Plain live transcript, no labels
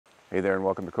Hey there and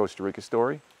welcome to Costa Rica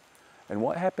Story. And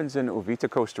what happens in Uvita,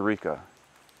 Costa Rica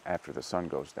after the sun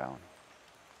goes down?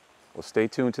 Well, stay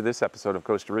tuned to this episode of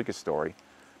Costa Rica Story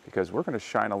because we're going to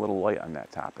shine a little light on that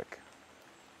topic.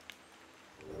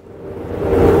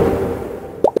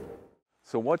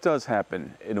 So what does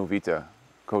happen in Uvita,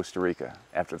 Costa Rica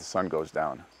after the sun goes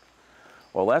down?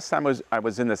 Well, last time I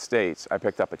was in the States, I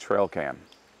picked up a trail cam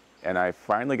and I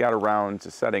finally got around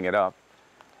to setting it up,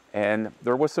 and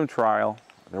there was some trial.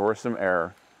 There were some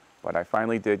error, but I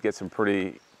finally did get some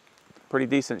pretty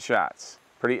decent shots,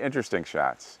 pretty interesting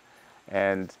shots.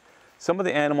 And some of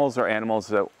the animals are animals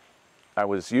that I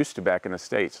was used to back in the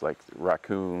States, like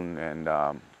raccoon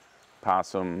and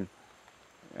possum,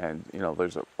 and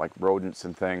there's like rodents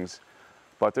and things.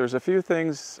 But there's a few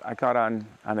things I caught on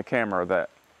the camera that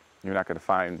you're not going to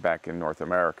find back in North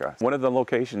America. One of the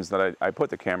locations that I put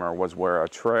the camera was where a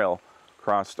trail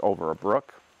crossed over a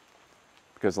brook,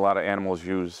 because a lot of animals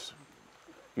use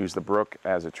the brook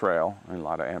as a trail, and a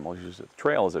lot of animals use the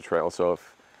trail as a trail. So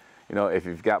if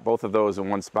you've got both of those in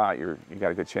one spot, you got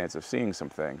a good chance of seeing some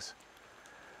things.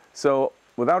 So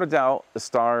without a doubt, the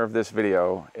star of this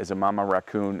video is a mama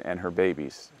raccoon and her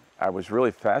babies. I was really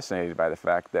fascinated by the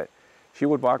fact that she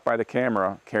would walk by the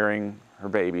camera carrying her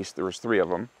babies. There was 3 of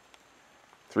them,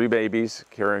 3 babies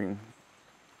carrying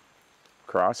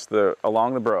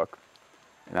along the brook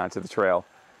and onto the trail,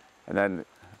 and then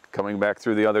coming back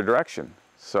through the other direction.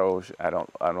 So I don't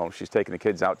know if she's taking the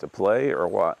kids out to play or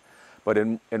what, but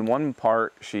in one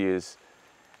part she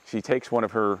takes one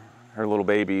of her little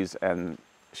babies and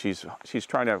she's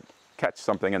trying to catch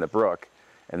something in the brook,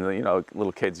 and the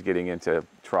little kid's getting into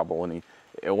trouble, and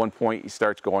at one point he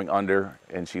starts going under,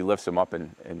 and she lifts him up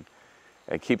and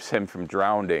keeps him from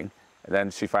drowning. And then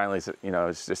she finally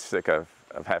is just sick of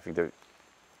having to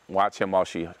watch him while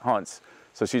she hunts,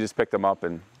 so she just picked him up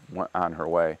and went on her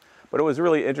way. But it was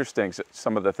really interesting,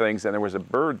 some of the things, and there was a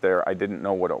bird there. I didn't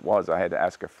know what it was. I had to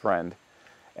ask a friend.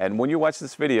 And when you watch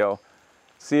this video,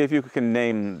 see if you can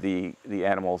name the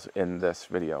animals in this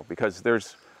video, because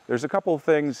there's a couple of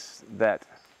things that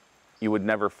you would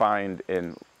never find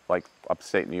in like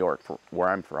upstate New York, where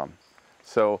I'm from.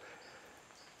 So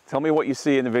tell me what you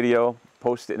see in the video,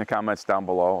 post it in the comments down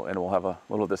below, and we'll have a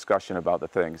little discussion about the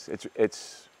things.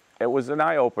 It was an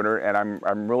eye-opener, and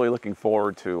I'm really looking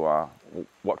forward to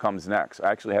what comes next. I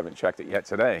actually haven't checked it yet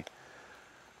today.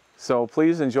 So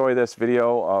please enjoy this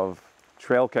video of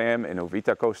trail cam in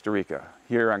Uvita, Costa Rica,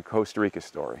 here on Costa Rica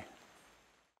Story.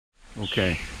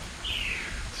 Okay,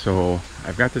 so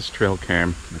I've got this trail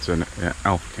cam. It's an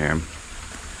Elf cam,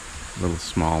 a little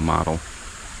small model,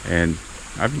 and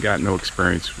I've got no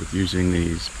experience with using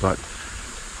these, but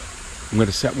I'm going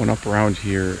to set one up around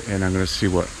here and I'm going to see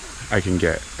what I can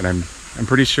get. And I'm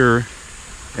pretty sure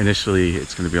initially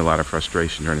it's going to be a lot of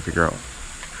frustration trying to figure out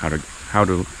how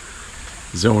to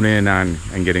zone in on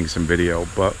and getting some video,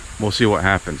 but we'll see what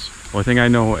happens. The only thing I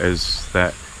know is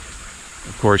that,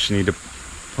 of course, you need to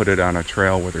put it on a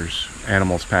trail where there's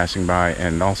animals passing by,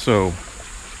 and also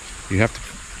you have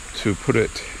to put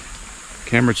it.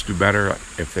 Cameras do better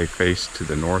if they face to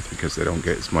the north because they don't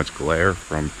get as much glare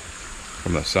from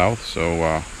the south. So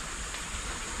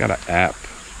I've got an app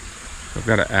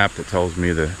that tells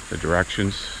me the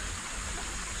directions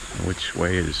and which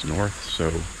way is north.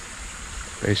 So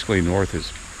basically north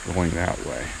is going that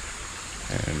way,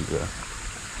 and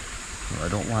I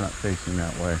don't want it facing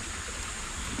that way.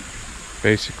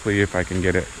 Basically, if I can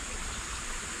get it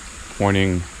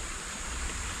pointing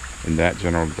in that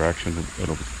general direction,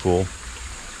 it'll be cool.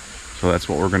 So that's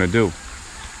what we're going to do.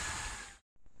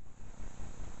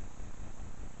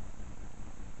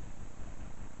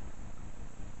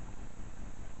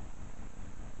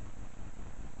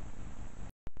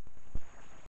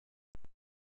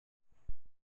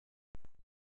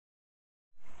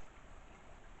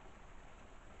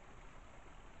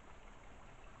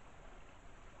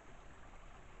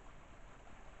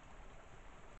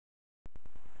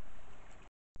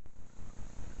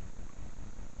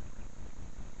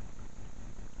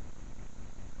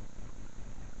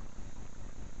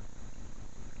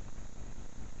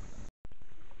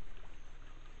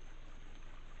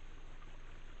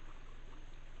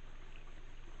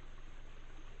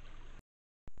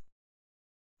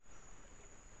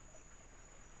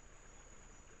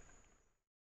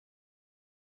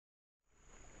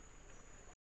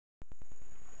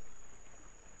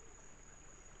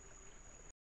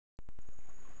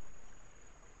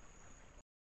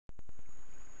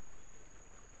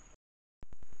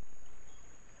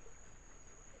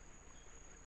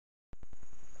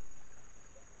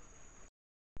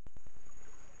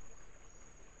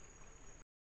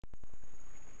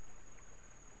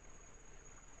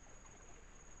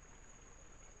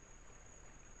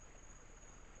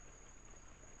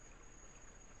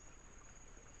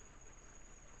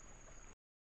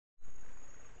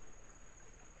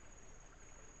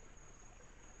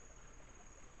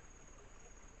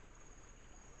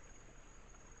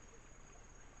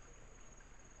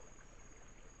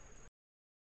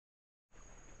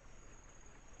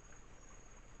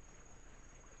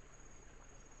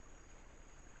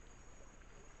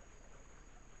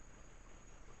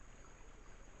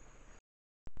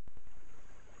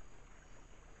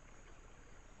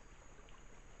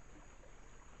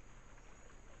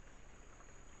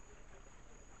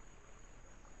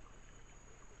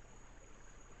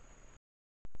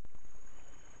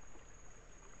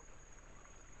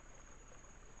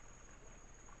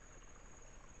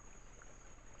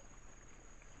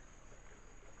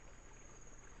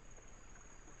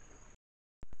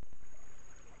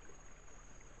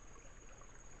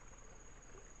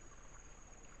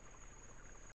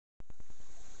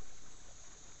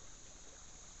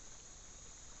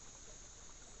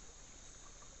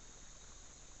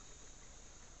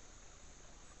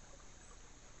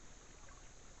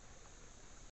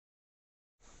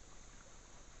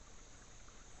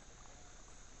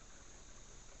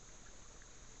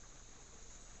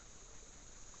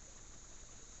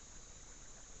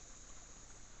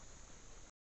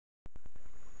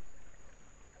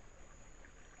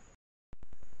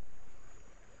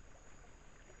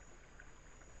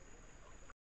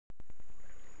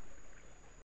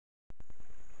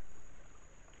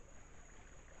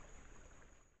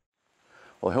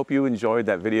 Well, I hope you enjoyed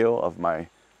that video of my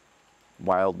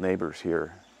wild neighbors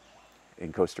here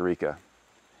in Costa Rica.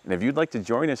 And if you'd like to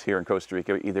join us here in Costa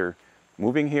Rica, either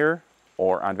moving here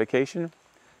or on vacation,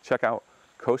 check out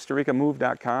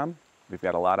CostaRicaMove.com. We've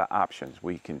got a lot of options.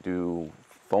 We can do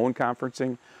phone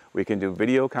conferencing, we can do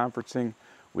video conferencing,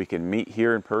 we can meet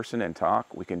here in person and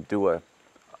talk, we can do a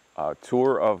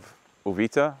tour of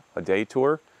Uvita, a day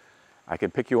tour. I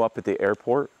can pick you up at the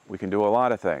airport. We can do a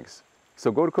lot of things. So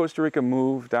go to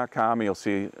CostaRicaMove.com and you'll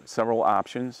see several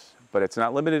options, but it's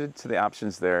not limited to the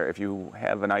options there. If you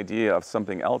have an idea of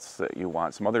something else that you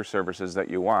want, some other services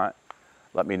that you want,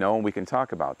 let me know and we can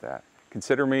talk about that.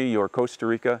 Consider me your Costa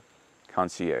Rica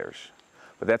concierge.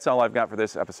 But that's all I've got for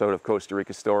this episode of Costa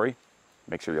Rica Story.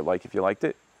 Make sure you like if you liked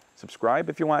it, subscribe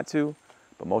if you want to,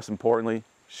 but most importantly,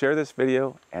 share this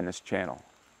video and this channel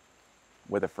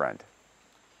with a friend.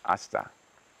 Hasta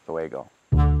luego.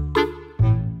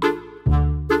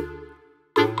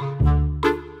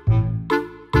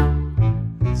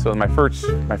 So my first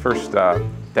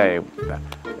day,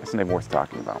 that's not even worth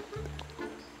talking about.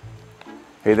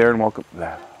 Hey there and welcome.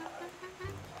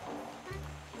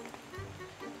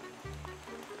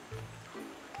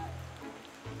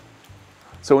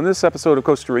 So in this episode of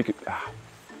Costa Rica,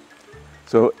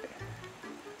 so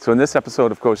in this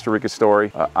episode of Costa Rica Story,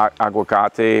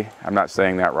 aguacate, I'm not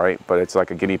saying that right, but it's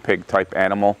like a guinea pig type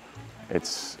animal.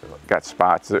 It's got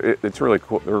spots. It's really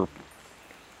cool.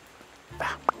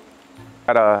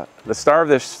 The star of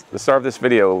this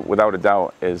video, without a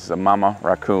doubt, is a mama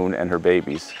raccoon and her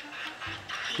babies.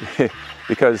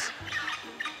 Because,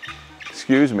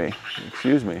 excuse me.